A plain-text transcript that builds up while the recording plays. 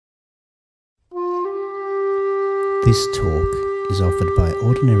This talk is offered by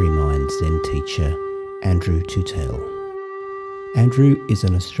Ordinary Mind Zen teacher Andrew Tutel. Andrew is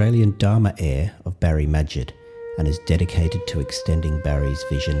an Australian Dharma heir of Barry Magid and is dedicated to extending Barry's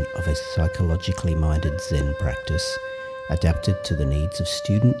vision of a psychologically minded Zen practice adapted to the needs of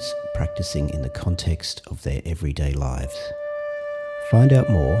students practicing in the context of their everyday lives. Find out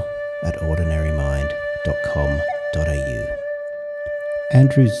more at ordinarymind.com.au.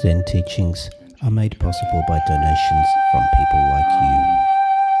 Andrew's Zen teachings are made possible by donations from people like you.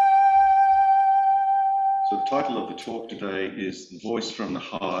 So the title of the talk today is The Voice from the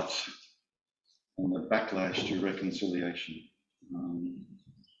Heart and the Backlash to Reconciliation.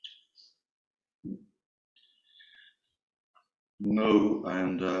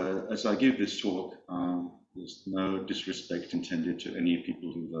 As I give this talk, there's no disrespect intended to any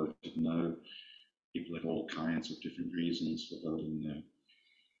people who voted no. People have all kinds of different reasons for voting no.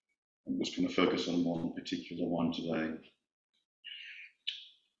 I'm just going to focus on one particular one today.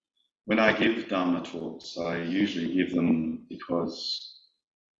 When I give Dharma talks, I usually give them because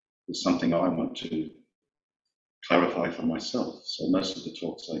there's something I want to clarify for myself. So most of the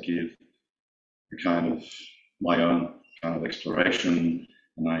talks I give are kind of my own kind of exploration,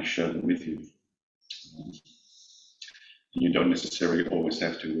 and I share them with you. You don't necessarily always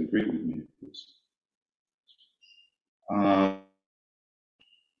have to agree with me, of course.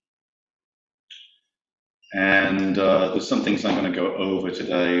 There's some things I'm going to go over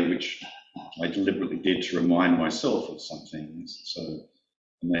today, which I deliberately did to remind myself of some things. So,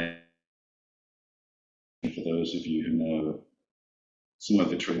 for those of you who know some of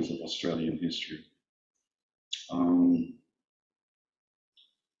the truths of Australian history.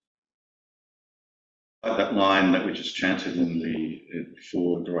 That line that we just chanted in the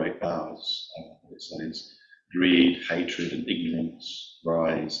 4 great vows, it says, greed, hatred, and ignorance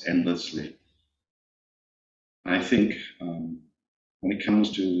rise endlessly. I think when it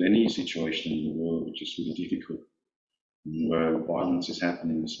comes to any situation in the world which is really difficult, where violence is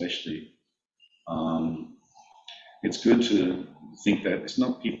happening especially, it's good to think that it's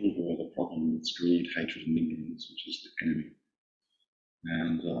not people who are the problem, it's greed, hatred, and ignorance, which is the enemy.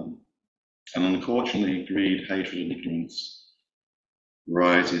 And unfortunately, greed, hatred, and ignorance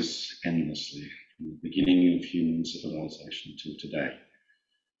rises endlessly from the beginning of human civilization till today.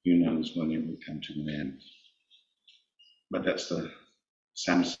 Who knows when it will come to an end? But that's the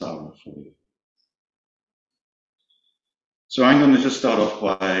samsara for you. So I'm going to just start off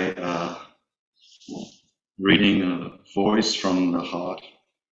by reading A Voice from the Heart.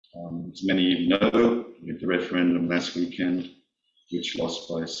 As many of you know, with the referendum last weekend, which lost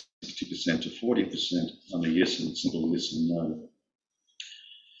by 60% to 40% on the yes and simple yes and no.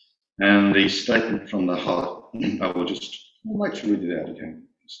 And the statement from the heart, I'd like to read it out again.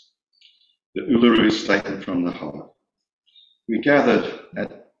 The Uluru Statement from the Heart. We gathered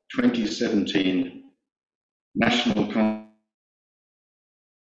at 2017 National Conference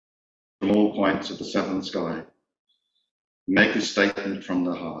from all points of the southern sky. Make a statement from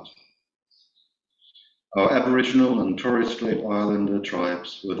the heart. Our Aboriginal and Torres Strait Islander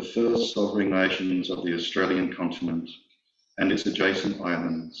tribes were the first sovereign nations of the Australian continent and its adjacent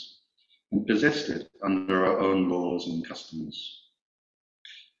islands, and possessed it under our own laws and customs.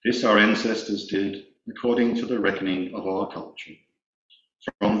 This our ancestors did according to the reckoning of our culture,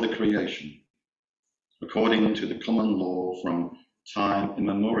 from the creation, according to the common law from time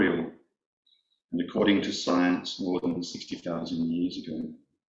immemorial, and according to science more than 60,000 years ago.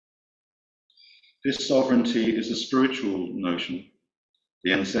 This sovereignty is a spiritual notion,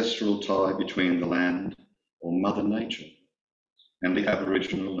 the ancestral tie between the land, or Mother Nature, and the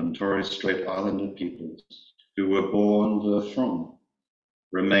Aboriginal and Torres Strait Islander peoples who were born therefrom,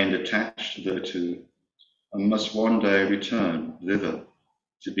 remained attached thereto, and must one day return thither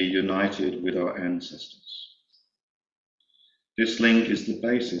to be united with our ancestors. This link is the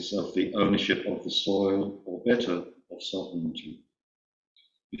basis of the ownership of the soil, or better, of sovereignty.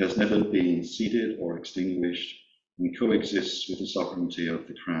 It has never been ceded or extinguished and coexists with the sovereignty of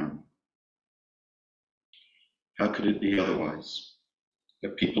the Crown. How could it be otherwise?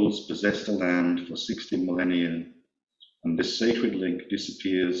 That peoples possessed the land for 60 millennia, and this sacred link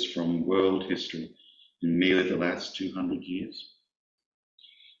disappears from world history in merely the last 200 years?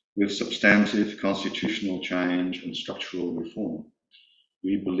 With substantive constitutional change and structural reform,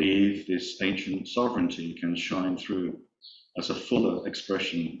 we believe this ancient sovereignty can shine through as a fuller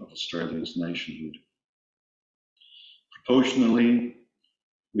expression of Australia's nationhood. Proportionally,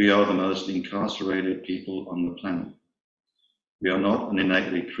 we are the most incarcerated people on the planet. We are not an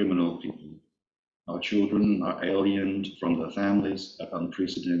innately criminal people. Our children are aliened from their families at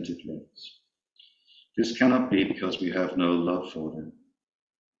unprecedented rates. This cannot be because we have no love for them,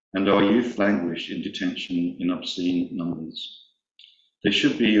 and our youth languish in detention in obscene numbers. They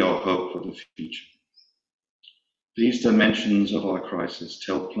should be our hope for the future. These dimensions of our crisis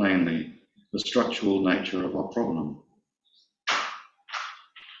tell plainly the structural nature of our problem.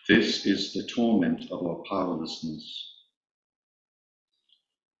 This is the torment of our powerlessness.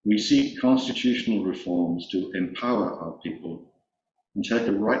 We seek constitutional reforms to empower our people and take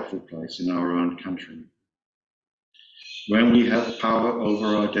a rightful place in our own country. When we have power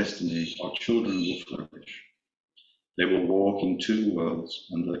over our destiny, our children will flourish. They will walk in two worlds,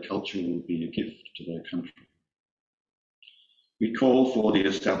 and their culture will be a gift to their country. We call for the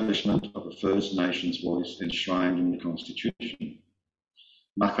establishment of a First Nations voice enshrined in the Constitution.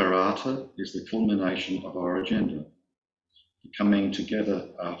 Makarrata is the culmination of our agenda, the coming together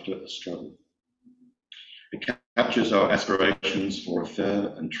after a struggle. It captures our aspirations for a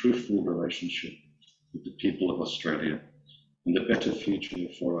fair and truthful relationship with the people of Australia and a better future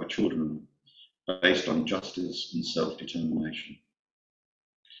for our children based on justice and self-determination.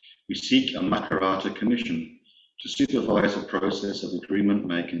 We seek a Makarrata Commission to supervise a process of agreement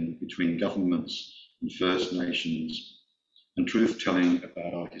making between governments and First Nations and truth-telling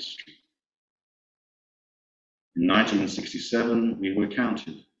about our history. In 1967, we were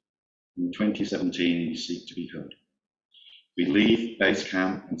counted. In 2017, we seek to be heard. We leave base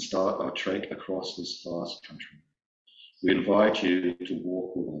camp and start our trek across this vast country. We invite you to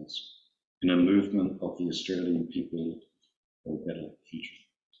walk with us in a movement of the Australian people for a better future.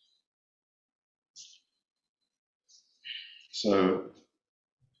 So,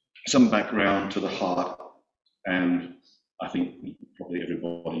 some background to the heart, and I think probably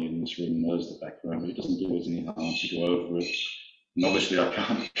everybody in this room knows the background, but it doesn't do us any harm to go over it. And obviously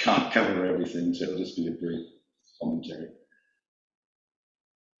I can't cover everything, so it'll just be a brief commentary.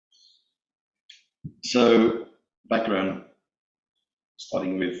 So, background,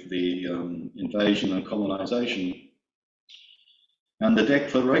 starting with the invasion and colonisation, and the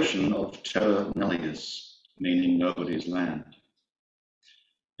declaration of terra nullius, meaning nobody's land.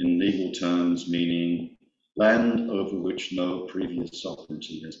 In legal terms, meaning land over which no previous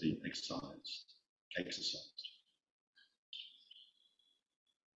sovereignty has been exercised.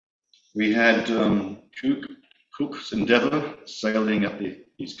 We had Cook's Endeavour sailing up the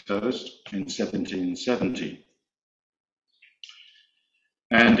east coast in 1770.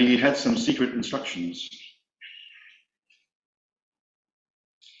 And he had some secret instructions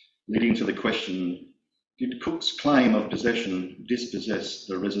leading to the question, did Cook's claim of possession dispossess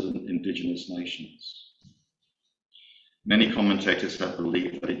the resident Indigenous nations? Many commentators have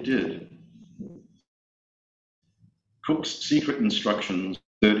believed that it did. Cook's secret instructions,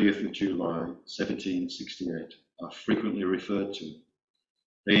 30th of July, 1768, are frequently referred to.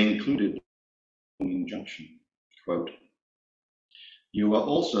 They included an injunction, quote, "You are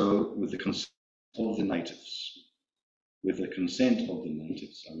also with the consent of the natives, with the consent of the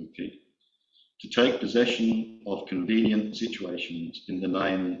natives, I repeat, to take possession of convenient situations in the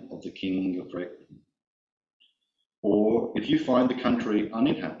name of the King of Great Britain. Or, if you find the country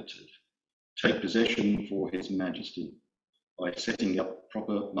uninhabited, take possession for His Majesty by setting up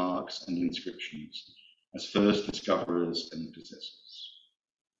proper marks and inscriptions as first discoverers and possessors."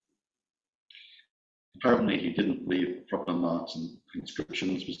 Apparently he didn't leave proper marks and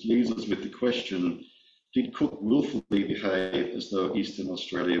inscriptions, which leaves us with the question, did Cook willfully behave as though Eastern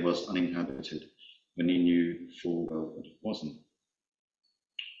Australia was uninhabited when he knew full well that it wasn't?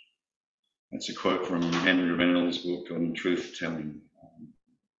 That's a quote from Henry Reynolds' book on truth-telling,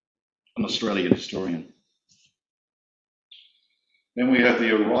 an Australian historian. Then we have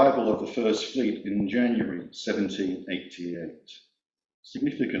the arrival of the First Fleet in January 1788.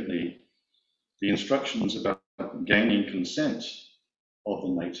 Significantly, the instructions about gaining consent of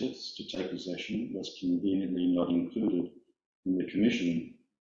the natives to take possession was conveniently not included in the commission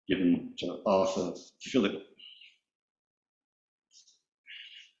given to Arthur Phillip.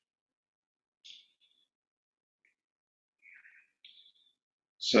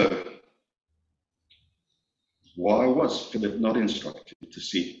 So, why was Phillip not instructed to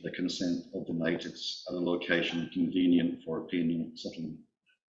seek the consent of the natives at a location convenient for a penal settlement?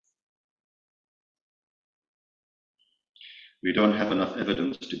 We don't have enough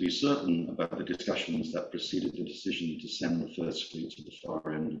evidence to be certain about the discussions that preceded the decision to send the First Fleet to the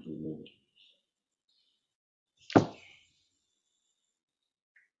far end of the world.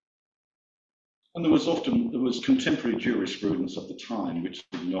 And there was contemporary jurisprudence of the time which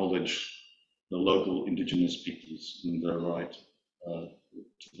acknowledged the local Indigenous peoples and their right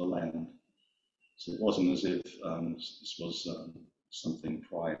to the land. So it wasn't as if this was something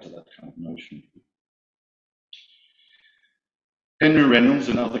prior to that kind of notion. Henry Reynolds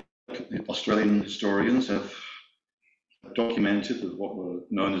and other Australian historians have documented what were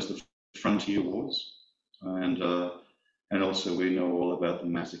known as the Frontier Wars, and also we know all about the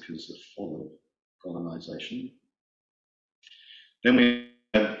massacres that followed colonisation. Then we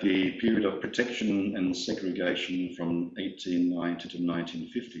had the period of protection and segregation from 1890 to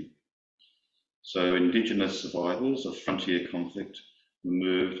 1950. So Indigenous survivors of frontier conflict were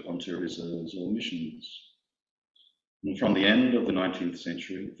moved onto reserves or missions. And from the end of the 19th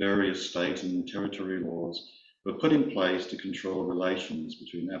century, various state and territory laws were put in place to control relations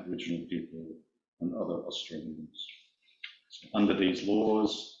between Aboriginal people and other Australians. So under these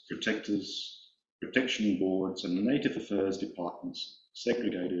laws, protection boards and native affairs departments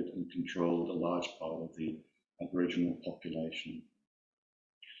segregated and controlled a large part of the Aboriginal population.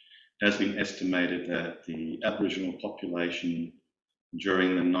 It has been estimated that the Aboriginal population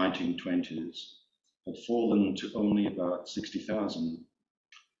during the 1920s had fallen to only about 60,000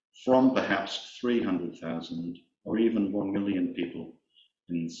 from perhaps 300,000 or even 1 million people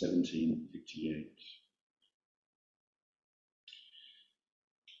in 1758.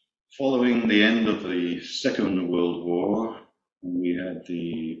 Following the end of the Second World War, we had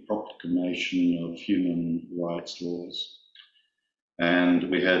the proclamation of human rights laws,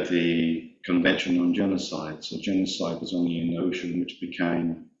 and we had the Convention on Genocide. So genocide was only a notion which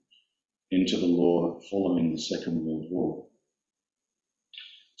became into the law following the Second World War.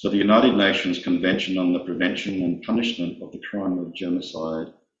 So the United Nations Convention on the Prevention and Punishment of the Crime of Genocide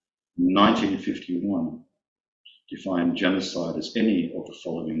in 1951 defined genocide as any of the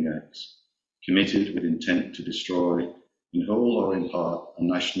following acts committed with intent to destroy in whole or in part a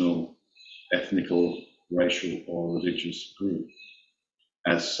national, ethnical, racial or religious group.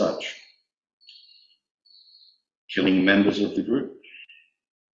 As such, killing members of the group,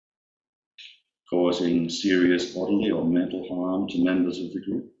 causing serious bodily or mental harm to members of the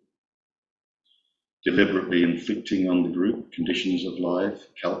group, deliberately inflicting on the group conditions of life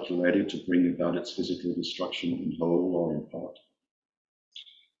calculated to bring about its physical destruction in whole or in part,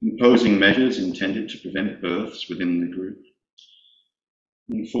 imposing measures intended to prevent births within the group,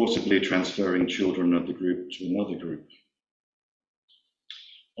 and forcibly transferring children of the group to another group.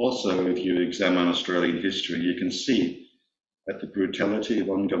 Also, if you examine Australian history, you can see that the brutality of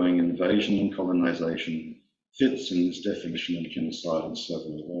ongoing invasion and colonisation fits in this definition of genocide in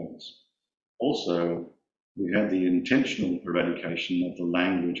several ways. Also, we had the intentional eradication of the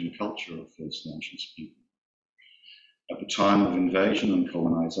language and culture of First Nations people. At the time of invasion and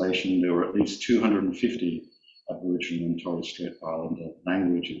colonisation, there were at least 250 Aboriginal and Torres Strait Islander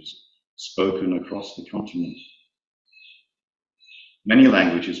languages spoken across the continent. Many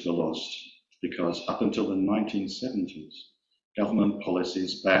languages were lost because up until the 1970s, government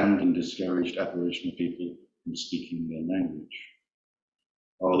policies banned and discouraged Aboriginal people from speaking their language.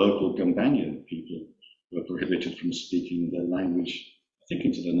 Our local Gambanya people were prohibited from speaking their language, I think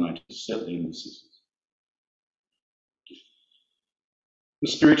into the 90s, certainly in the 60s.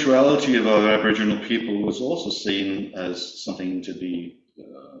 The spirituality of our Aboriginal people was also seen as something to be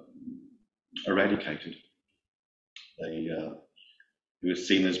eradicated. It was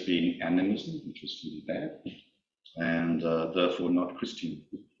seen as being animism, which was really bad, and therefore not Christian.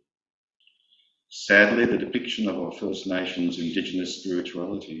 Sadly, the depiction of our First Nations Indigenous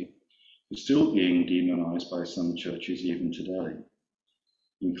spirituality is still being demonised by some churches even today,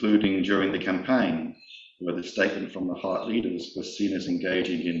 including during the campaign, where the statement from the Heart leaders was seen as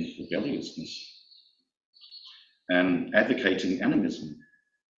engaging in rebelliousness and advocating animism,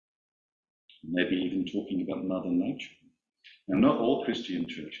 maybe even talking about Mother Nature. Now, not all Christian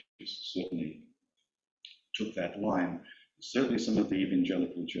churches certainly took that line. Certainly some of the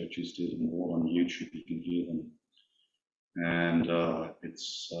evangelical churches did, and all on YouTube you can hear them. And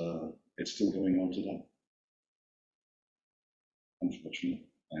it's still going on today, unfortunately,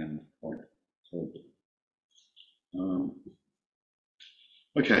 and quite horrible.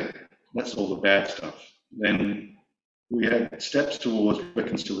 Okay, that's all the bad stuff. Then we had steps towards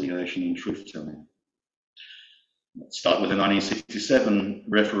reconciliation and truth-telling. Let's start with the 1967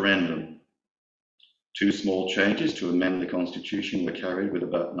 referendum. 2 small changes to amend the Constitution were carried with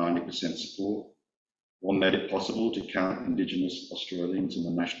about 90% support. One made it possible to count Indigenous Australians in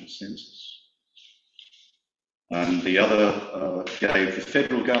the national census. And the other gave the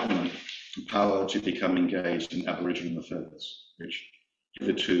federal government the power to become engaged in Aboriginal affairs, which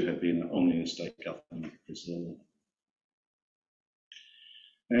hitherto had been only a state government preserve.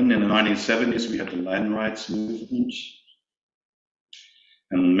 And in the 1970s, we had the land rights movement.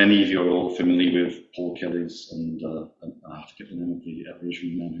 And many of you are all familiar with Paul Kelly's and I forget the name of the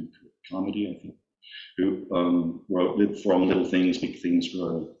Aboriginal man who comedy, I think. who wrote From Little Things, Big Things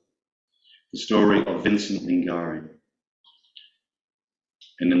Grow, the story of Vincent Lingari.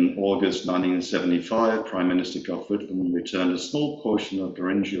 And in August 1975, Prime Minister Gough Whitlam returned a small portion of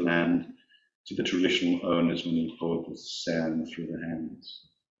Gurindji land to the traditional owners when he poured the sand through their hands.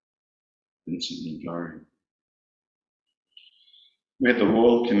 Vincent Lingari. We had the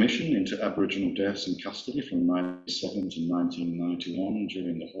Royal Commission into Aboriginal Deaths in Custody from 1997 to 1991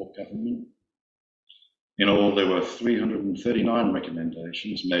 during the Hawke government. In all, there were 339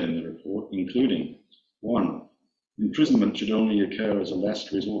 recommendations made in the report, including 1. Imprisonment should only occur as a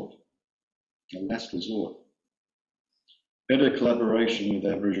last resort. Better collaboration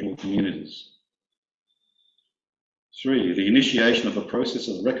with Aboriginal communities. 3. The initiation of a process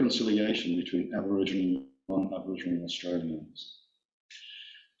of reconciliation between Aboriginal and non-Aboriginal Australians.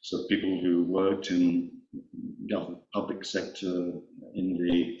 So people who worked in the public sector in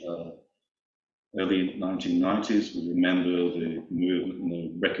the early 1990s will remember the movement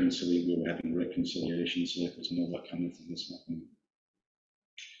and we were having reconciliation circles and all that kind of thing that's happening.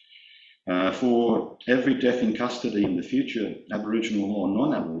 For every death in custody in the future, Aboriginal or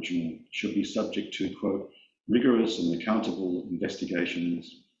non-Aboriginal should be subject to, quote, rigorous and accountable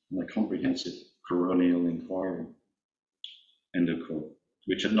investigations and a comprehensive coronial inquiry, end of quote,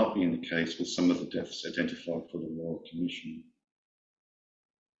 which had not been the case with some of the deaths identified for the Royal Commission.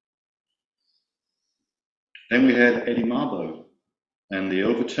 Then we had Eddie Mabo and the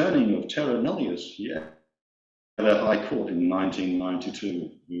overturning of terra nullius at the High Court in 1992.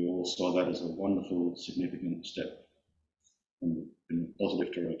 We all saw that as a wonderful, significant step in a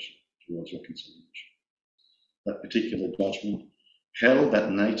positive direction towards reconciliation. That particular judgment held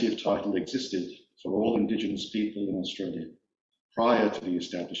that native title existed for all Indigenous people in Australia prior to the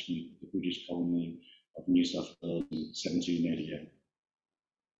establishment of the British colony of New South Wales in 1788.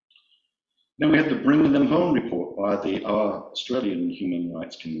 Then we had the Bringing Them Home report by the Australian Human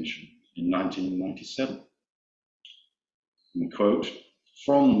Rights Commission in 1997. And quote,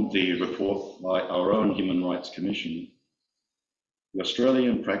 from the report by our own Human Rights Commission, the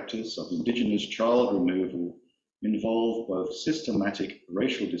Australian practice of Indigenous child removal involved both systematic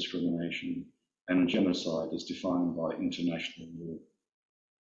racial discrimination and genocide as defined by international law.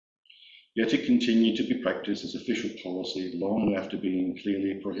 Yet it continued to be practiced as official policy long after being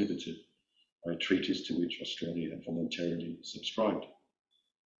clearly prohibited by treaties to which Australia had voluntarily subscribed.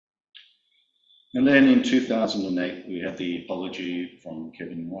 And then in 2008, we had the apology from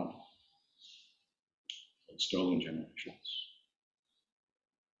Kevin Rudd for stolen generations.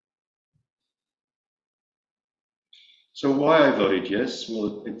 So why I voted yes?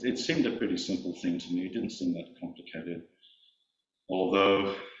 Well, it seemed a pretty simple thing to me. It didn't seem that complicated.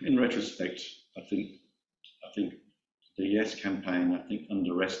 Although, in retrospect, I think the yes campaign,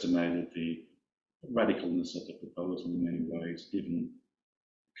 underestimated the radicalness of the proposal in many ways, given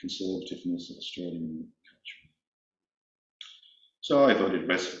the conservativeness of Australian culture. So I voted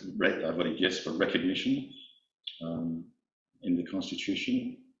yes for recognition in the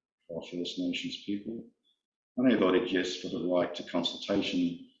Constitution for First Nations people. And I voted yes for the right to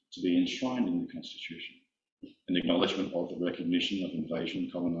consultation to be enshrined in the Constitution, an acknowledgement of the recognition of invasion,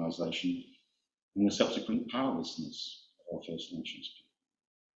 colonisation, and the subsequent powerlessness of our First Nations people.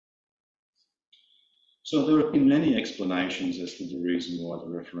 So there have been many explanations as to the reason why the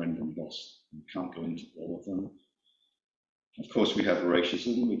referendum lost. We can't go into all of them. Of course, we have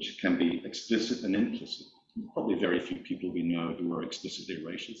racism, which can be explicit and implicit. Probably very few people we know who are explicitly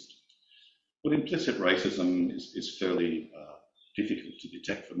racist. But implicit racism is fairly difficult to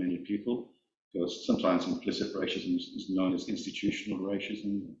detect for many people, because sometimes implicit racism is known as institutional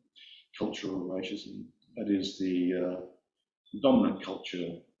racism, cultural racism. That is, the dominant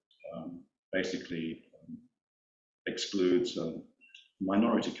culture basically excludes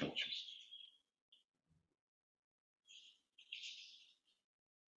minority cultures.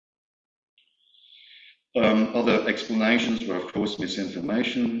 Other explanations were, of course,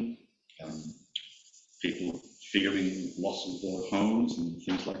 misinformation, people fearing loss of their homes and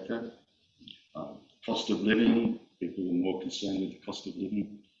things like that. Cost of living, people were more concerned with the cost of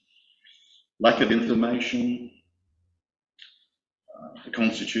living. Lack of information, the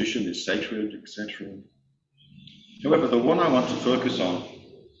Constitution is sacred, etc. However, the one I want to focus on,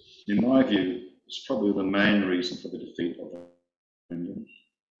 in my view, is probably the main reason for the defeat of the referendum.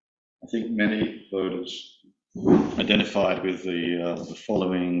 I think many voters identified with the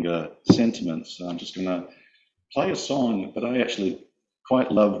following sentiments. I'm just going to play a song that I actually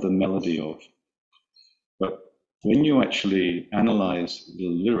quite love the melody of. But when you actually analyze the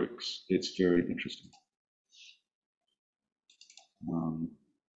lyrics, it's very interesting.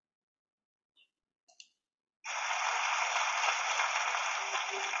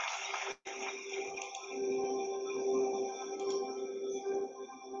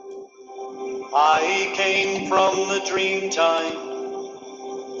 I came from the dream time,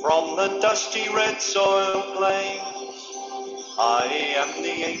 from the dusty red soil plain. I am the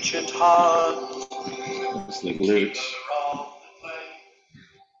ancient heart. That's the lyrics.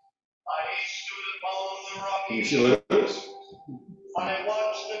 I stood upon the rocky You see the lyrics? I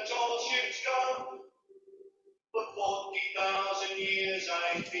watched the tall ships go. For 40,000 years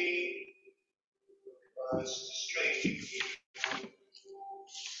I've been first to strange.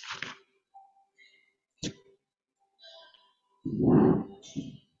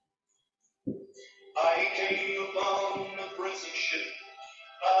 I came upon a prison ship,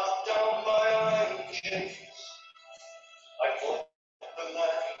 bound down by iron chains. I fought the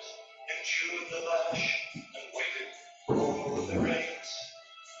night, endured the lash, and waited for the rains.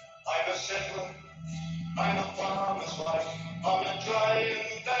 I'm a settler, I'm a farmer's wife, on a dry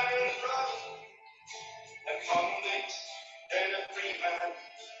and barren road. A convict, then a free man,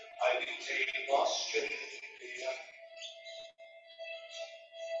 I became Australia.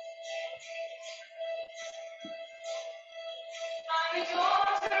 I'm a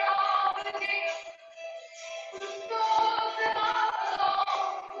daughter of the king, who thought that I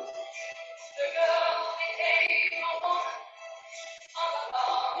belonged. The girl became a woman on a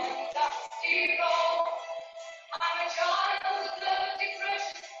long and dusty road. I'm a child of the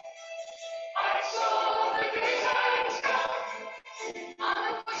depression. I saw the good times come.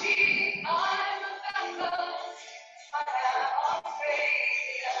 I'm a bushy, I'm a battler. I am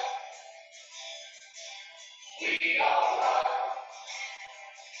Australia. We are one,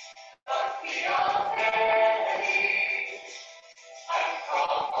 but we are many. And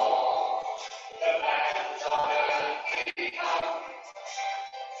from all the lands on earth we come,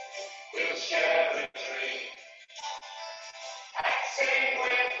 we'll share a dream and sing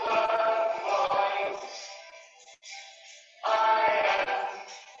with one voice. I am,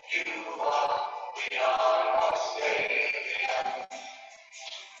 you are, we are Australia.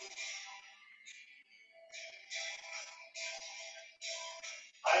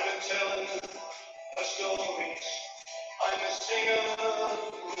 I'm a teller of stories. I'm a singer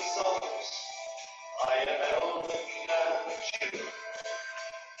of songs. I am elven and mature,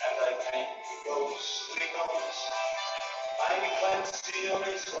 and I paint ghostly notes. I'm Clancy on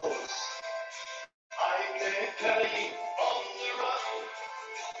his horse. I'm the Kelly on the run.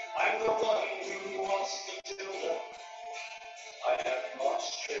 I'm the one who wants the Tilda. I am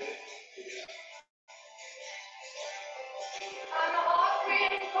Australia. I'm a hot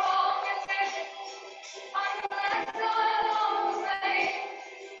wind from the desert. I'm the lifestyle on the plain.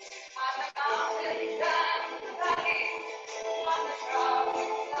 I'm the mountain and the valley. I'm the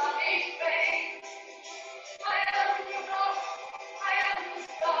traveling sunny vein. I am the rock. I am the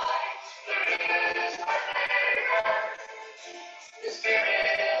sky. The rivers are there. The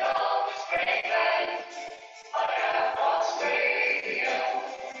spirit of this great land. I am Australia.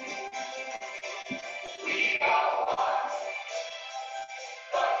 We are one,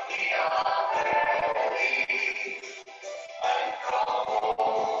 but we are many. And from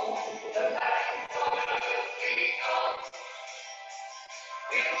all the lands on earth we come,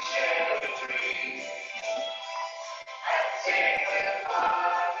 we'll share a dream and sing with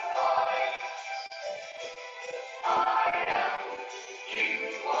one voice. I am,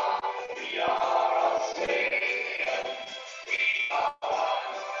 you are, we are Australia. We are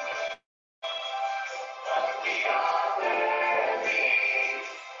one, but we are many.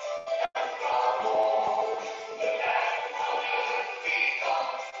 And from all the lands on earth we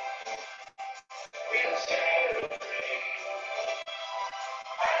come, we'll share a dream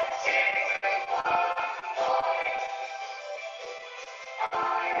and sing with one voice. I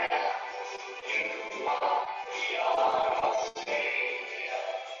am, you are, we are Australia.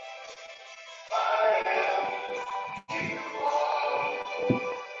 I am, you are,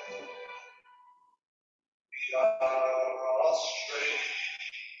 we are Australia.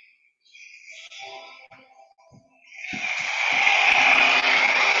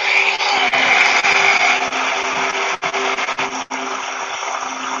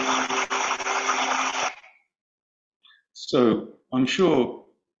 So I'm sure,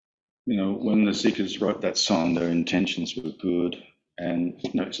 when the Seekers wrote that song, their intentions were good, and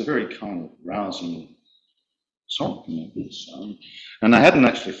it's a very kind of rousing song. And I hadn't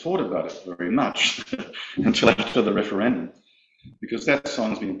actually thought about it very much until after the referendum, because that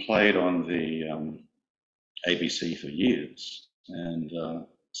song's been played on the ABC for years, and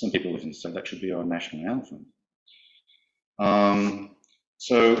some people even say that should be our national anthem.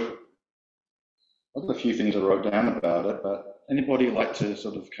 So I've got a few things I wrote down about it, but anybody like to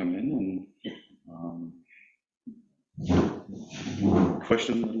sort of come in and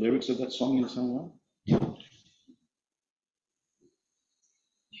Question the lyrics of that song in some way?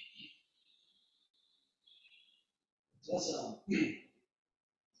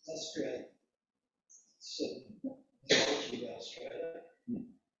 Does create certain mythology about Australia,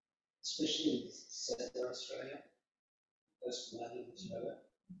 especially settler Australia, first colonial Australia,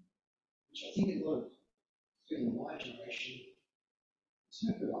 which I think a lot of people in my generation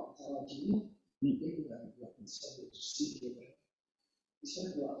spoke about that idea. People that grew up in suburbs of Sydney, we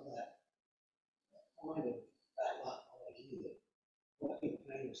spoke about that kind of backlash idea that white people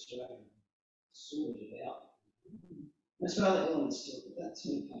came to Australia and sorted it out. There's other elements to it, but that's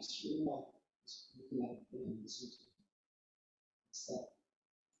when it comes through. Like looking at it, it's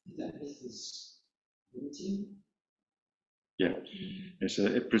that myth is limiting. Yeah,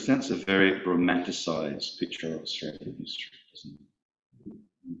 it presents a very romanticized picture of Australian history, doesn't it?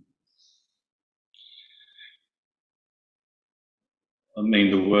 I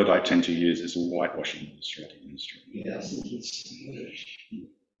mean, the word I tend to use is a whitewashing of Australian history. Yeah, I think it's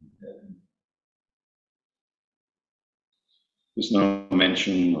There's no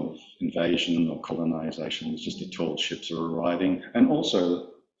mention of invasion or colonization. It's just the tall ships are arriving. And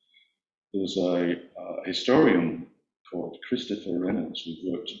also, there's a historian called Christopher Reynolds,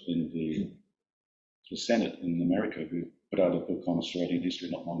 who worked in the Senate in America, who put out a book on Australian history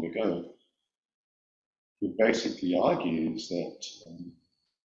not long ago, who basically argues that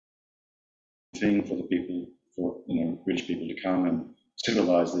thing for the people, for British people to come and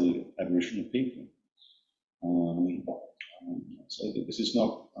civilize the Aboriginal people. So this is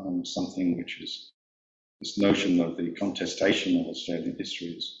not something which is, this notion of the contestation of Australian history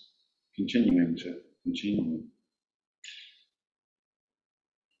is continuing to continue.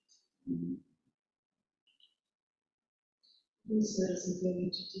 Also doesn't go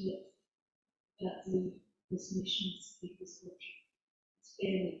into depth about the First Nations people's culture. It's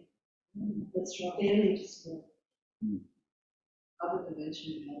barely, that's right, barely described. Other than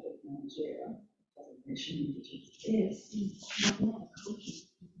mentioning how that Nigeria doesn't mention Indigenous. Yes, not culture.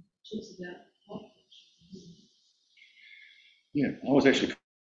 It talks about culture. Yeah, I was actually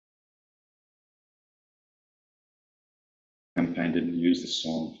campaign didn't use this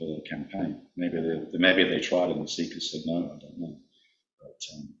song for the campaign. Maybe they tried and the Seekers said no, I don't know. But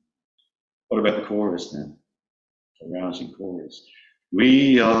what about the chorus then? The rousing chorus.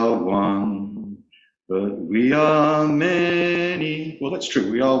 We are one, but we are many. Well, that's true.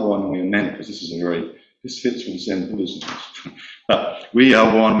 We are one and we are many, because this fits with Zen Buddhism. But we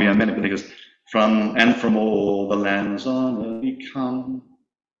are one, we are many, because from all the lands on earth we come.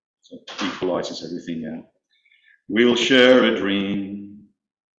 So it equalizes everything out. We'll share a dream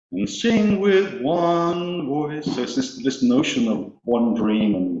and sing with one voice. So it's this notion of one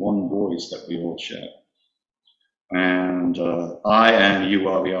dream and one voice that we all share. And I and you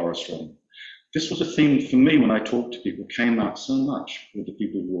are, we are Australian. This was a theme for me when I talked to people, came out so much with the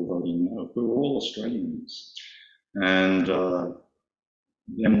people who were voting no. We were all Australians. And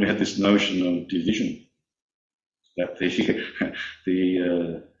then we had this notion of division, that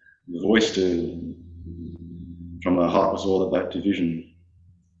the voice from our heart was all about division.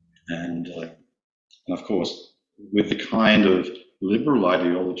 And of course, with the kind of liberal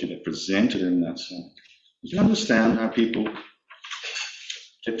ideology that presented in that song, you can understand how people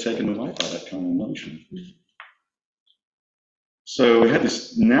get taken away by that kind of notion. So we had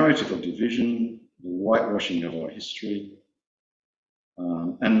this narrative of division, the whitewashing of our history,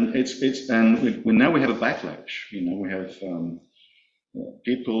 and now we have a backlash. We have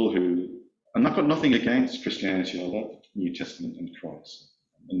people who, and I've got nothing against Christianity. I love the New Testament and Christ,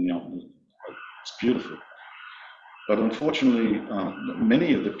 and it's beautiful. But unfortunately,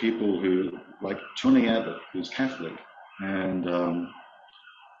 many of the people who, like Tony Abbott, who's Catholic, and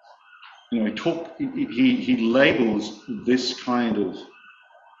he labels this kind of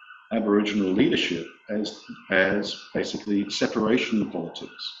Aboriginal leadership as basically separation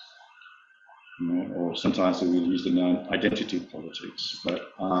politics, or sometimes they will use the noun identity politics.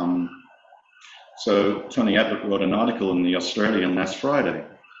 But so Tony Abbott wrote an article in the Australian last Friday.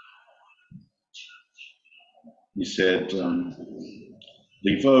 He said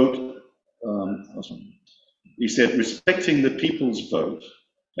the vote. He said respecting the people's vote,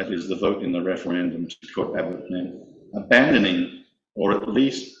 that is the vote in the referendum, to quote Abbott, meant abandoning or at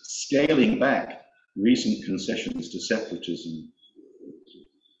least scaling back recent concessions to separatism,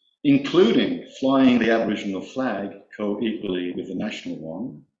 including flying the Aboriginal flag co-equally with the national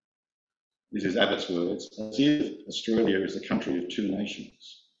one. This is Abbott's words, as if Australia is a country of two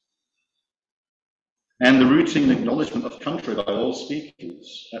nations. And the routine acknowledgement of country by all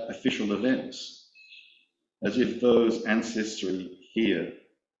speakers at official events. as if those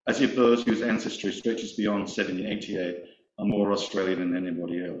whose ancestry stretches beyond 1788 are more Australian than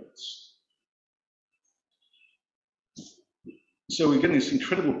anybody else. So we're getting this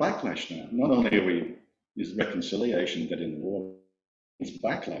incredible backlash now. Not only are we, is reconciliation getting the war, it's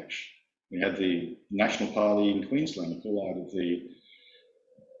backlash. We had the National Party in Queensland pull out of the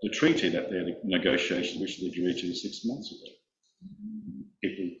treaty that they had negotiations which they agreed to 6 months ago.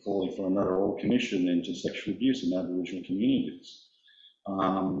 People calling for another Royal Commission into sexual abuse in Aboriginal communities.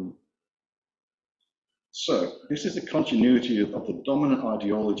 So this is a continuity of the dominant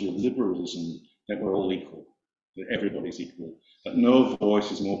ideology of liberalism, that we're all equal, that everybody's equal, that no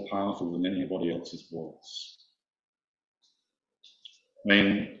voice is more powerful than anybody else's voice. I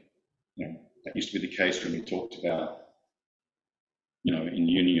mean, you know, that used to be the case when we talked about, you know, in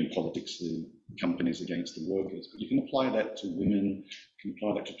union politics, the companies against the workers. But you can apply that to women, you can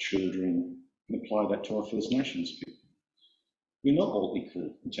apply that to children, you can apply that to our First Nations people. We're not all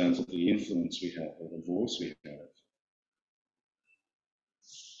equal in terms of the influence we have or the voice we have.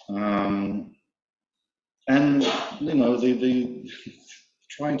 And, you know, the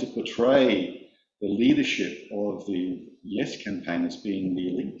trying to portray the leadership of the Yes campaign as being the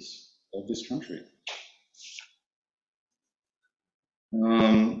elites of this country.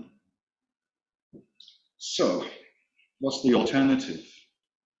 So, what's the alternative?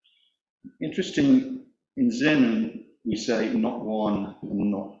 Interesting, in Zen, we say not one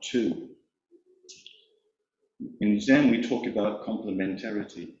and not two. In Zen, we talk about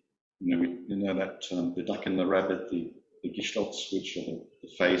complementarity. You know that the duck and the rabbit, the Gestalt switch, or the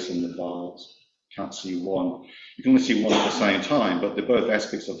face and the bars. Can't see one. You can only see one at the same time, but they're both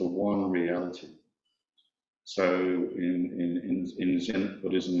aspects of the one reality. So in Zen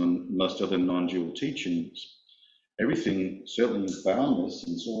Buddhism and most other non-dual teachings, everything certainly is boundless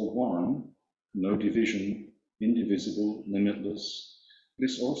and it's all one, no division, indivisible, limitless. But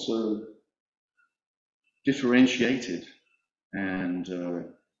it's also differentiated, and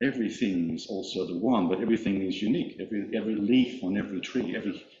everything is also the one, but everything is unique. Every leaf on every tree,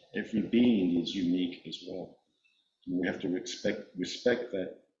 every being is unique as well. And we have to respect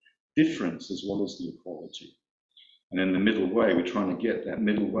that difference as well as the equality. And in the middle way, we're trying to get that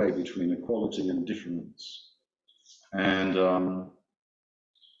middle way between equality and difference. And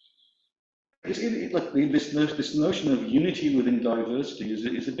this notion of unity within diversity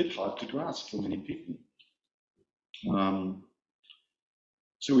is a bit hard to grasp for many people.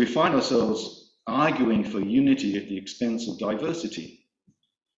 So we find ourselves arguing for unity at the expense of diversity,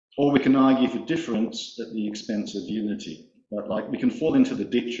 or we can argue for difference at the expense of unity. But like we can fall into the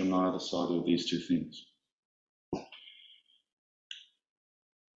ditch on either side of these two things.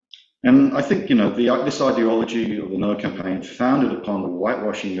 And I think, you know, this ideology of the No campaign founded upon the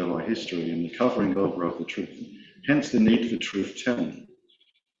whitewashing of our history and the covering over of the truth, hence the need for truth telling.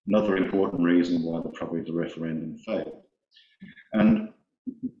 Another important reason why probably the referendum failed. And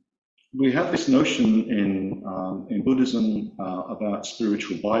we have this notion in Buddhism about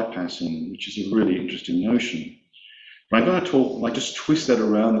spiritual bypassing, which is a really interesting notion. But I'm going to like just twist that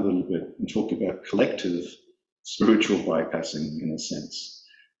around a little bit and talk about collective spiritual bypassing in a sense.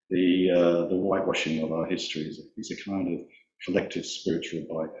 The whitewashing of our history is a kind of collective spiritual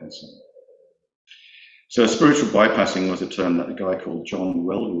bypassing. So spiritual bypassing was a term that a guy called John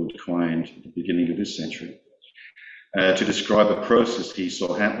Wellwood coined at the beginning of this century to describe a process he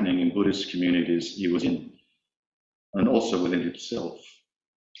saw happening in Buddhist communities he was in, and also within himself.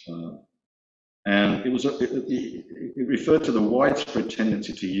 And it referred to the widespread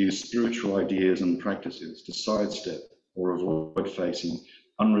tendency to use spiritual ideas and practices to sidestep or avoid facing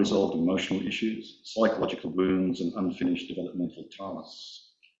unresolved emotional issues, psychological wounds, and unfinished developmental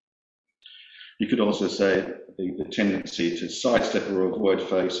tasks. You could also say the tendency to sidestep or avoid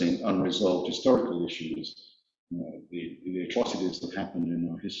facing unresolved historical issues, the atrocities that happened in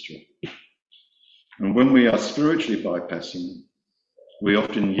our history. And when we are spiritually bypassing, we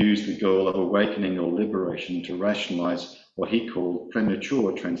often use the goal of awakening or liberation to rationalize what he called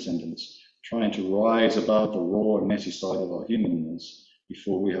premature transcendence, trying to rise above the raw and messy side of our humanness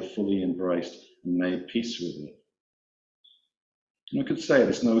before we have fully embraced and made peace with it. And I could say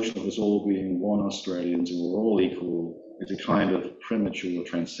this notion of us all being one Australians and we're all equal is a kind of premature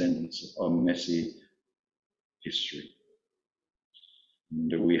transcendence of our messy history.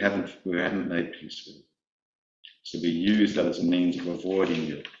 And we haven't made peace with it. So we use that as a means of avoiding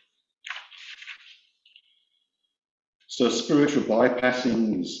it. So spiritual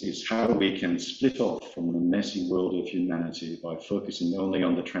bypassing is how we can split off from the messy world of humanity by focusing only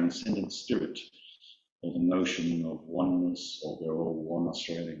on the transcendent spirit, or the notion of oneness, or we're all one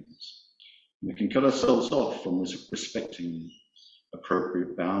Australians. We can cut ourselves off from respecting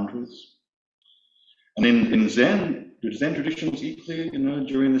appropriate boundaries. And in Zen traditions equally,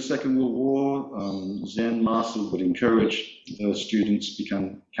 during the Second World War, Zen masters would encourage those students to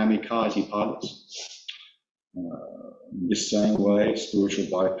become kamikaze pilots. This same way, spiritual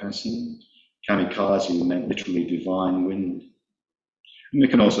bypassing, kamikaze meant literally divine wind. And we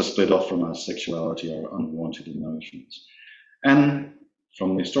can also split off from our sexuality, our unwanted emotions. And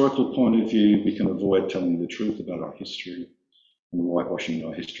from the historical point of view, we can avoid telling the truth about our history and whitewashing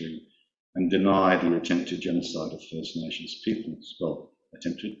our history, and deny the attempted genocide of First Nations peoples. Well,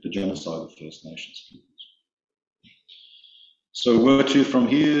 the genocide of First Nations peoples. So where to from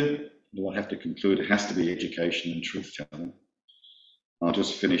here? Well, I have to conclude it has to be education and truth-telling. I'll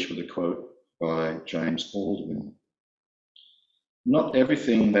just finish with a quote by James Baldwin. Not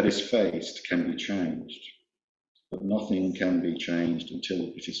everything that is faced can be changed, but nothing can be changed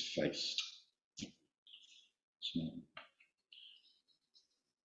until it is faced. So,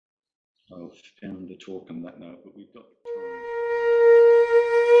 I'll end the talk on that note, but we've got time.